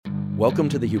Welcome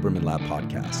to the Huberman Lab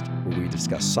podcast, where we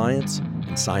discuss science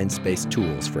and science-based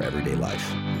tools for everyday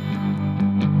life.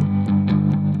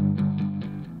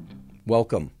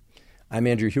 Welcome. I'm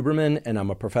Andrew Huberman, and I'm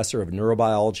a professor of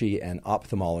neurobiology and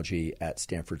ophthalmology at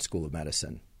Stanford School of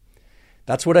Medicine.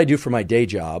 That's what I do for my day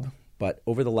job, but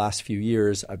over the last few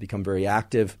years, I've become very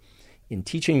active in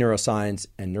teaching neuroscience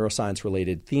and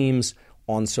neuroscience-related themes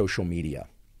on social media.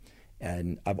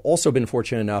 And I've also been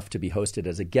fortunate enough to be hosted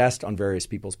as a guest on various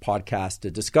people's podcasts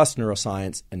to discuss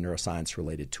neuroscience and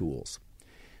neuroscience-related tools.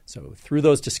 So through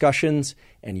those discussions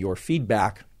and your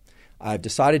feedback, I've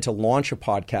decided to launch a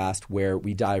podcast where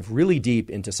we dive really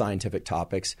deep into scientific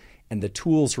topics and the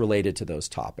tools related to those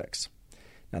topics.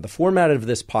 Now, the format of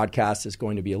this podcast is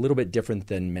going to be a little bit different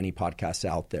than many podcasts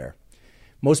out there.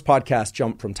 Most podcasts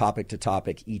jump from topic to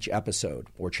topic each episode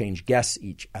or change guests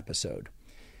each episode.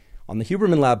 On the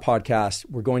Huberman Lab podcast,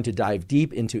 we're going to dive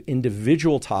deep into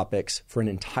individual topics for an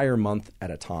entire month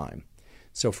at a time.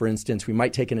 So for instance, we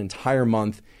might take an entire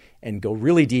month and go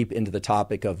really deep into the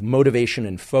topic of motivation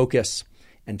and focus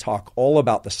and talk all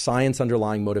about the science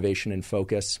underlying motivation and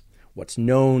focus, what's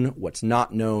known, what's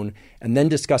not known, and then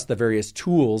discuss the various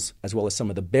tools as well as some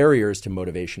of the barriers to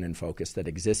motivation and focus that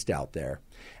exist out there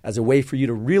as a way for you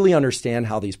to really understand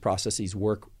how these processes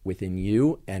work within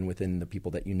you and within the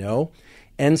people that you know,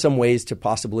 and some ways to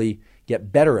possibly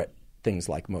get better at things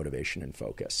like motivation and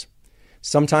focus.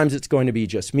 Sometimes it's going to be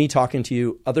just me talking to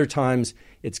you. Other times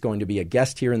it's going to be a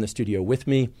guest here in the studio with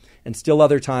me. And still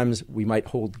other times we might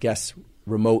hold guests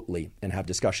remotely and have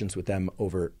discussions with them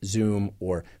over Zoom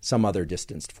or some other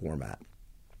distanced format.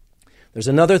 There's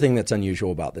another thing that's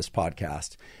unusual about this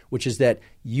podcast, which is that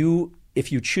you,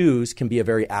 if you choose, can be a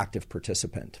very active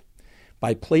participant.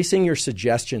 By placing your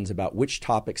suggestions about which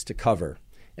topics to cover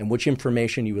and which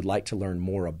information you would like to learn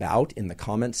more about in the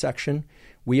comments section,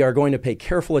 we are going to pay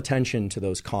careful attention to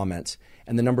those comments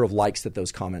and the number of likes that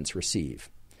those comments receive.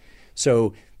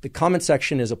 So the comment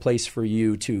section is a place for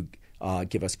you to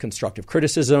give us constructive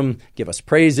criticism, give us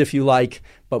praise if you like,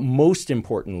 but most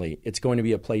importantly, it's going to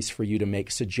be a place for you to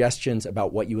make suggestions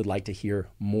about what you would like to hear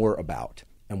more about,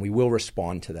 and we will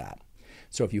respond to that.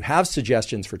 So if you have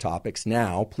suggestions for topics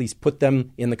now, please put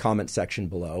them in the comment section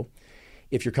below.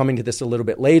 If you're coming to this a little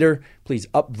bit later, please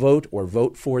upvote or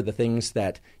vote for the things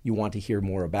that you want to hear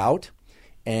more about,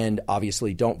 and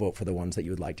obviously don't vote for the ones that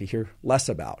you would like to hear less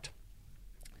about.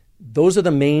 Those are the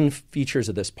main features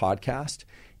of this podcast.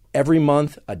 Every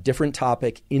month, a different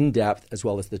topic in depth, as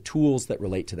well as the tools that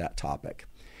relate to that topic.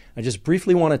 I just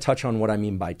briefly want to touch on what I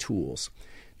mean by tools.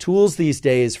 Tools these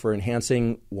days for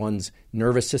enhancing one's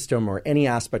nervous system or any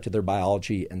aspect of their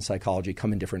biology and psychology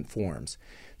come in different forms.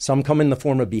 Some come in the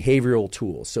form of behavioral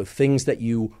tools, so things that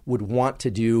you would want to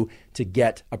do to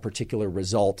get a particular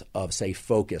result of, say,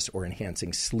 focus or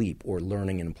enhancing sleep or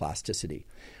learning and plasticity.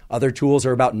 Other tools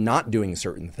are about not doing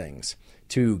certain things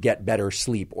to get better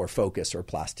sleep or focus or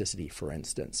plasticity, for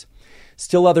instance.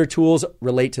 Still other tools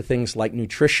relate to things like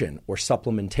nutrition or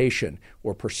supplementation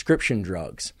or prescription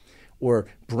drugs or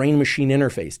brain-machine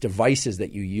interface, devices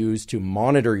that you use to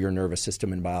monitor your nervous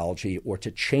system and biology or to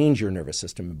change your nervous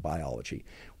system and biology.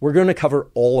 We're going to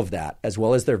cover all of that, as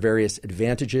well as their various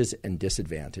advantages and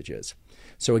disadvantages.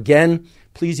 So again,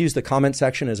 please use the comment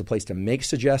section as a place to make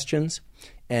suggestions,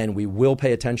 and we will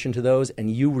pay attention to those,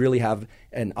 and you really have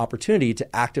an opportunity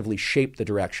to actively shape the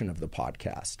direction of the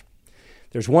podcast.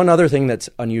 There's one other thing that's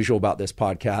unusual about this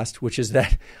podcast, which is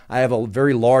that I have a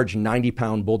very large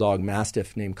 90-pound bulldog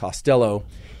mastiff named Costello,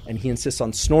 and he insists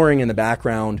on snoring in the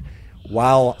background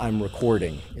while I'm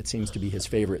recording. It seems to be his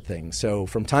favorite thing. So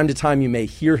from time to time, you may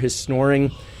hear his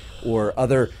snoring or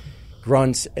other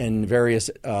grunts and various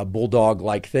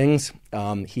bulldog-like things.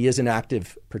 He is an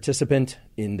active participant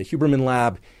in the Huberman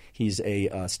Lab. He's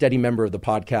a steady member of the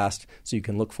podcast, so you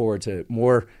can look forward to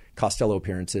more Costello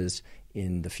appearances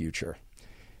in the future.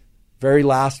 Very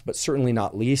last, but certainly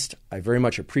not least, I very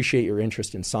much appreciate your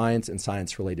interest in science and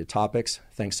science-related topics.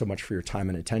 Thanks so much for your time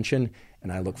and attention,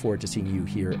 and I look forward to seeing you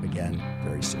here again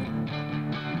very soon.